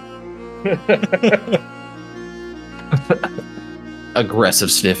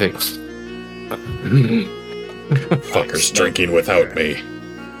 Aggressive sniffing. Fucker's drinking without me.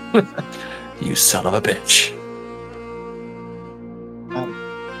 You son of a bitch.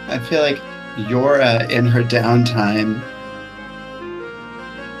 I feel like Yora, in her downtime,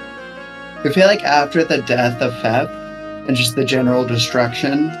 I feel like after the death of Feb and just the general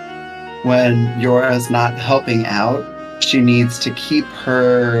destruction, when Yora's not helping out, she needs to keep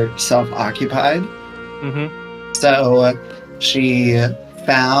herself occupied. mm-hmm. So she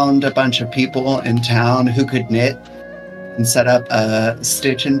found a bunch of people in town who could knit and set up a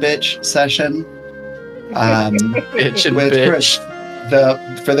stitch and bitch session. Bitch and With bitch.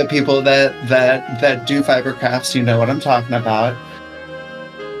 for the people that do fiber crafts, you know what I'm talking about.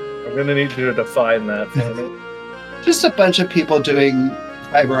 I'm gonna need you to define that for me. Just a bunch of people doing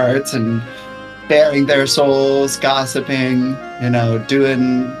fiber arts and bearing their souls, gossiping,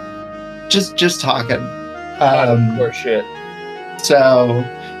 doing just talking. Or shit. So,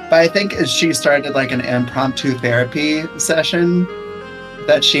 but I think she started like an impromptu therapy session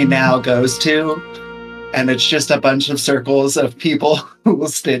that she now goes to, and it's just a bunch of circles of people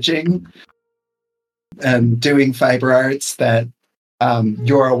stitching and doing fiber arts that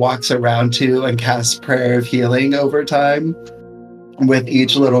Yora walks around to and casts prayer of healing over time with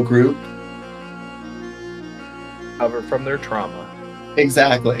each little group. Cover from their trauma.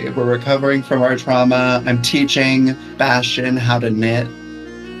 Exactly. We're recovering from our trauma. I'm teaching Bastion how to knit.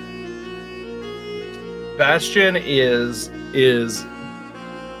 Bastion is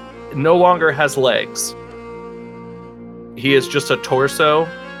no longer has legs. He is just a torso,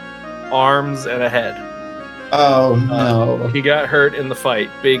 arms, and a head. Oh no. He got hurt in the fight.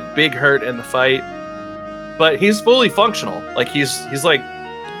 Big hurt in the fight. But he's fully functional. Like he's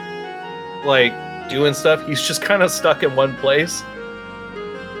like doing stuff. He's just kind of stuck in one place.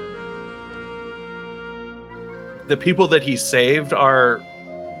 The people that he saved are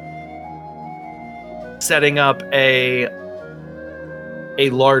setting up a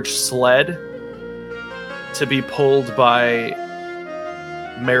large sled to be pulled by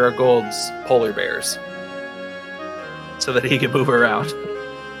Marigold's polar bears so that he can move around.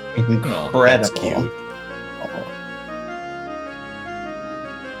 Incredible. That's cute.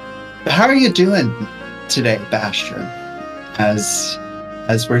 How are you doing today, Bastion? As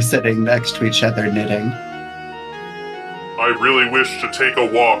we're sitting next to each other knitting. I really wish to take a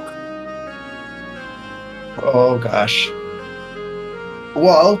walk. Oh gosh.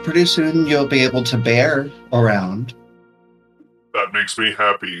 Well, pretty soon you'll be able to bear around. That makes me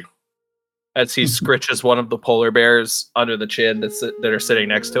happy. As he scritches one of the polar bears under the chin that are sitting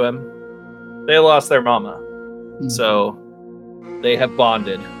next to him. They lost their mama, so they have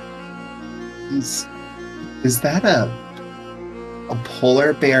bonded. Is that a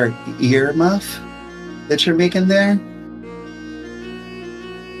polar bear ear muff that you're making there?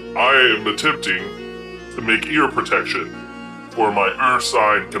 I am attempting to make ear protection for my Earth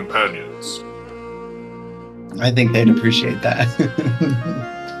sign companions. I think they'd appreciate that.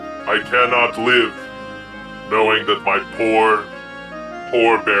 I cannot live knowing that my poor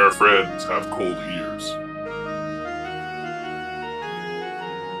bear friends have cold ears.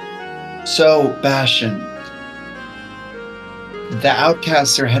 So, Bastion, the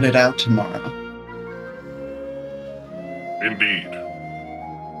outcasts are headed out tomorrow. Indeed.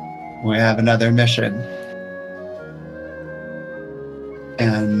 We have another mission.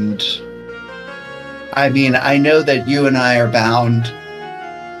 And I mean, I know that you and I are bound,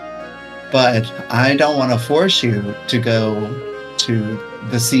 but I don't want to force you to go to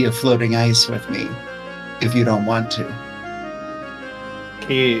the sea of floating ice with me if you don't want to.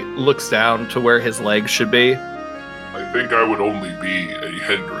 He looks down to where his legs should be. I think I would only be a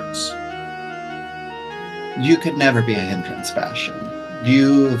hindrance. You could never be a hindrance, Bastion.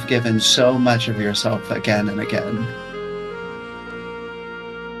 You've given so much of yourself again and again.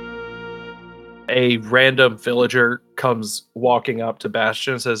 A random villager comes walking up to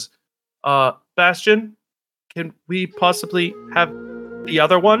Bastion and says, Bastion, can we possibly have the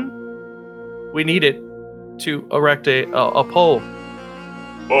other one? We need it to erect a pole.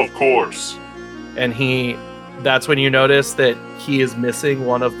 Of course. And that's when you notice that he is missing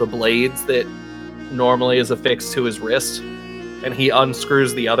one of the blades that normally is affixed to his wrist. And he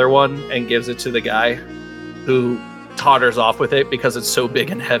unscrews the other one and gives it to the guy, who totters off with it because it's so big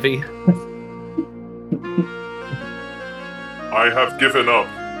and heavy. I have given up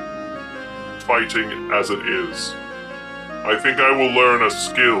fighting as it is. I think I will learn a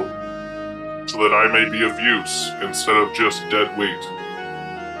skill so that I may be of use instead of just dead weight.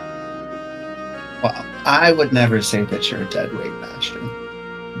 Well, I would never say that you're a dead weight, Bastion.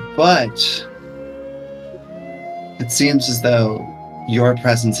 But it seems as though your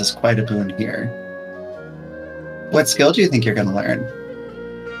presence is quite a boon here. What skill do you think you're going to learn?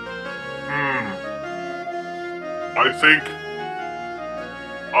 I think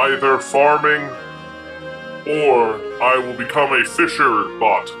either farming or I will become a fisher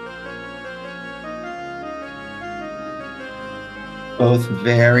bot. Both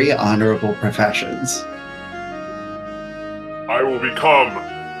very honorable professions. I will become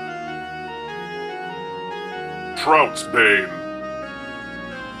Trout's Bane.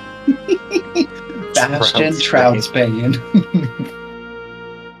 Bastion Troutsbane.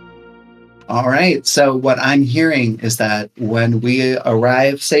 All right, so what I'm hearing is that when we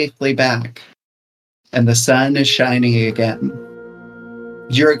arrive safely back and the sun is shining again,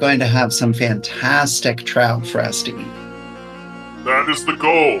 you're going to have some fantastic trout for us to eat. That is the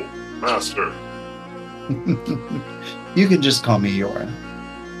goal, Master. You can just call me Yora.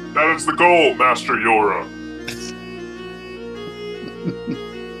 That is the goal, Master Yora.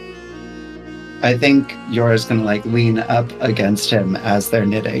 I think Yora's going to lean up against him as they're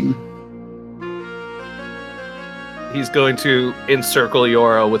knitting. He's going to encircle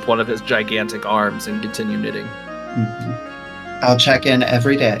Yora with one of his gigantic arms and continue knitting. Mm-hmm. I'll check in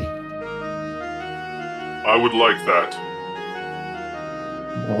every day. I would like that.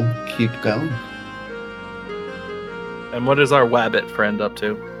 We'll keep going. And what is our Wabbit friend up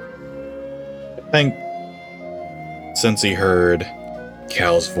to? I think since he heard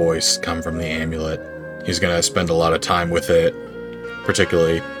Cal's voice come from the amulet, he's going to spend a lot of time with it,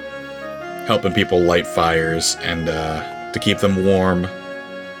 particularly helping people light fires and to keep them warm,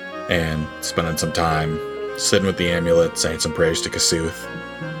 and spending some time sitting with the amulet, saying some prayers to Kasuth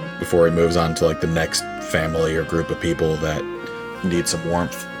before he moves on to the next family or group of people that need some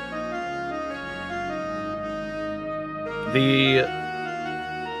warmth. The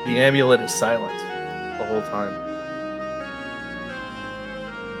amulet is silent the whole time.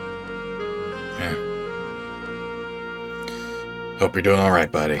 Yeah. Hope you're doing all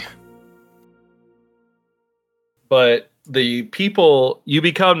right, buddy. But the people, you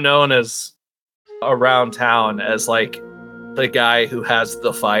become known as around town as the guy who has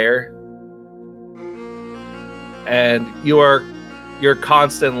the fire. And you're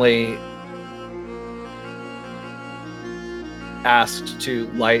constantly asked to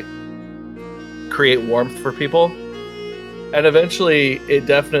create warmth for people. And eventually it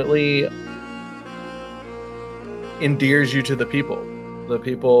definitely endears you to the people. The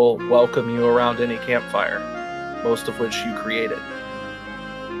people welcome you around any campfire, most of which you created.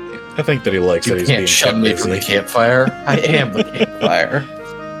 I think that he likes You that he's can't being shut kept me busy. from the campfire. I am the campfire.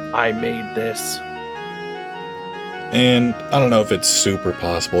 I made this. And I don't know if it's super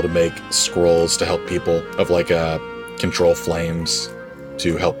possible to make scrolls to help people of control flames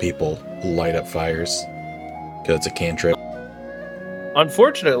to help people light up fires, because it's a cantrip.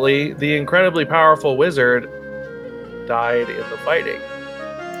 Unfortunately, the incredibly powerful wizard died in the fighting.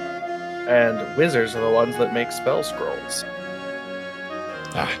 And wizards are the ones that make spell scrolls.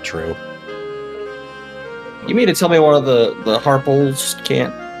 Ah, true. You mean to tell me one of the Harples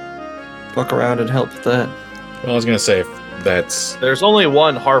can't fuck around and help with that? Well, I was gonna say if that's There's only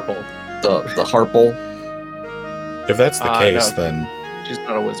one Harple. The Harple? if that's the case, no. then She's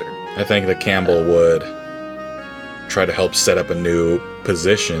not a wizard. I think that Campbell would try to help set up a new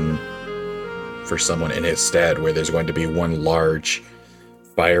position for someone in his stead, where there's going to be one large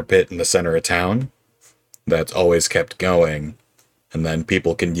fire pit in the center of town that's always kept going, and then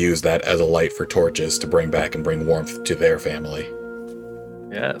people can use that as a light for torches to bring back and bring warmth to their family.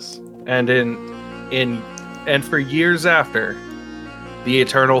 Yes. And and for years after, the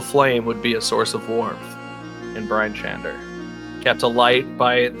eternal flame would be a source of warmth in Brine Shander, kept alight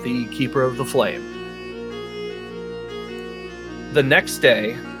by the keeper of the flame. The next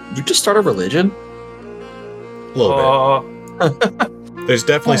day, You just start a religion? A little bit. There's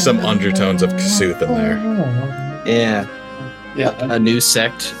definitely some undertones of Kasuth in there. Yeah. Yeah. A new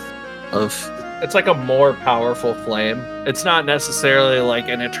sect of... it's like a more powerful flame. It's not necessarily like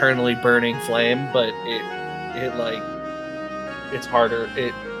an eternally burning flame, but it like it's harder.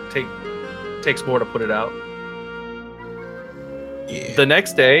 It takes more to put it out. Yeah. The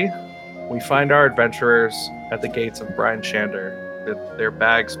next day, we find our adventurers at the gates of Brine Shander with their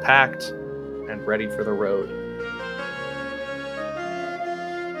bags packed and ready for the road.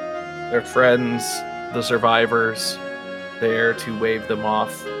 Their friends, the survivors, there to wave them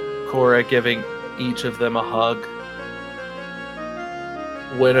off. Cora giving each of them a hug.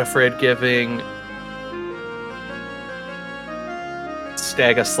 Winifred giving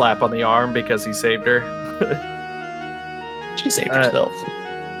Stag a slap on the arm because he saved her. She saved herself.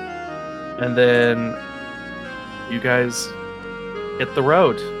 And then you guys hit the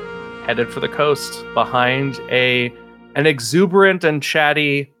road, headed for the coast behind an exuberant and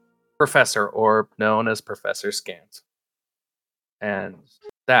chatty Professor Orb known as Professor Scant. And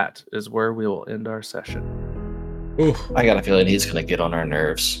that is where we will end our session. Ooh, I got a feeling he's going to get on our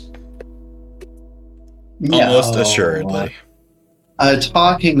nerves. almost No. assuredly. A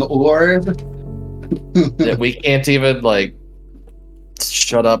talking orb. That we can't even, like,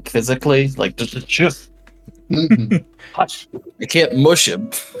 shut up physically. Like, just Mhm. Hush. I can't mush him.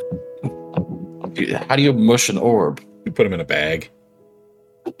 How do you mush an orb? You put him in a bag.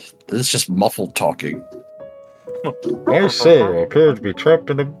 This is just muffled talking. I say, I appear to be trapped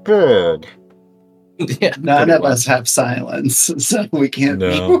in a bag. Yeah, None pretty of much. us have silence, so we can't.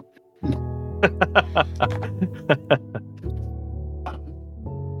 No.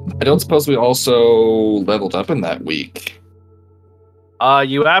 I don't suppose we also leveled up in that week.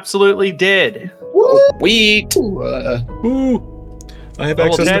 You absolutely did. Week! Ooh, I have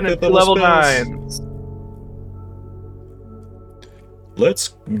Level access 10 to and fifth level spells. 9. Let's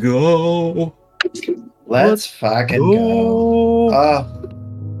go. Let's fucking go. Oh.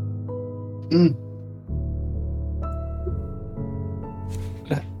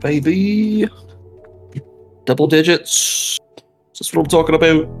 Baby. Double digits. That's what I'm talking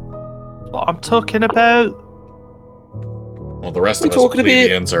about. What I'm talking about. Well, the rest We of us talking a bit?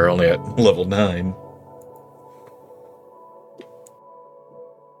 plebeians are only at level 9.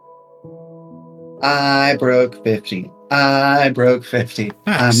 I broke 50. I broke 50.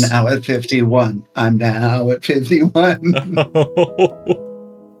 Nice. I'm now at 51. I'm now at 51.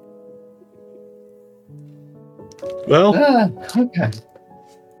 Well, Okay.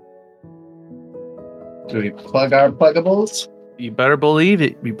 Do we plug our pluggables? You better believe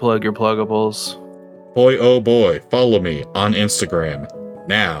it. You plug your pluggables. boy, oh boy, follow me on Instagram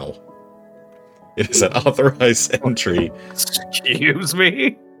now. It is an authorized entry. Excuse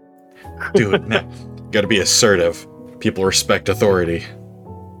me. Do it now. Gotta be assertive. People respect authority.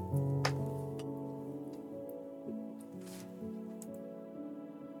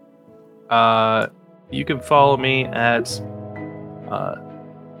 You can follow me at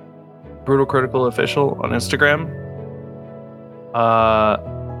Brutal Critical Official on Instagram.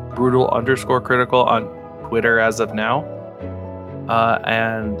 Brutal_critical on Twitter as of now.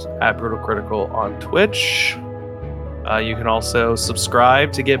 And at Brutal Critical on Twitch. You can also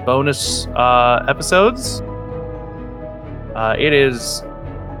subscribe to get bonus episodes. It is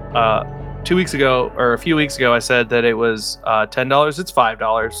 2 weeks ago, or a few weeks ago, I said that it was $10. It's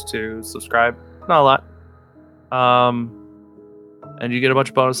 $5 to subscribe. Not a lot. And you get a bunch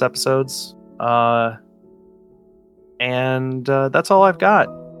of bonus episodes. And that's all I've got.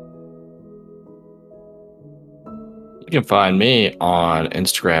 You can find me on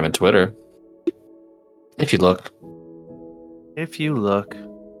Instagram and Twitter. If you look. If you look.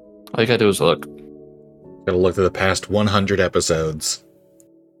 All you gotta do is look. Gotta look at the past 100 episodes.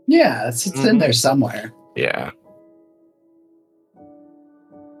 Yeah, it's in there somewhere. Yeah.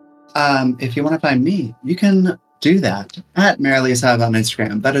 If you want to find me, you can do that at Merrilysav on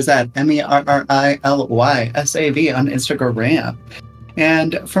Instagram. That is at MERRILYSAV on Instagram.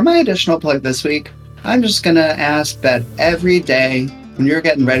 And for my additional plug this week, I'm just going to ask that every day when you're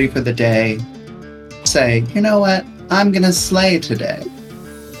getting ready for the day, say, you know what? I'm going to slay today.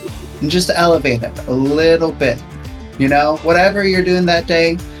 And just elevate it a little bit. You know, whatever you're doing that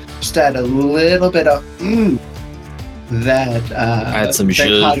day, just add a little bit of that. Add some that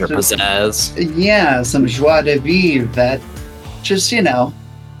zhuzh or constant- pizzazz. Yeah, some joie de vivre that just, you know,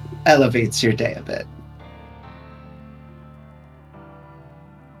 elevates your day a bit.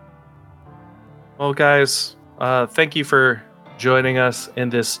 Well, guys, thank you for joining us in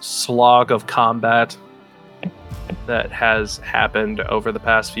this slog of combat that has happened over the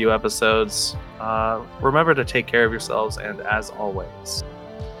past few episodes. Remember to take care of yourselves, and as always,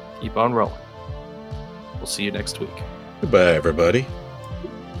 keep on rolling. We'll see you next week. Goodbye, everybody.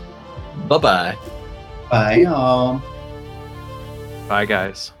 Bye-bye. Bye, y'all. Bye,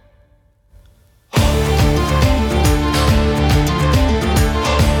 guys.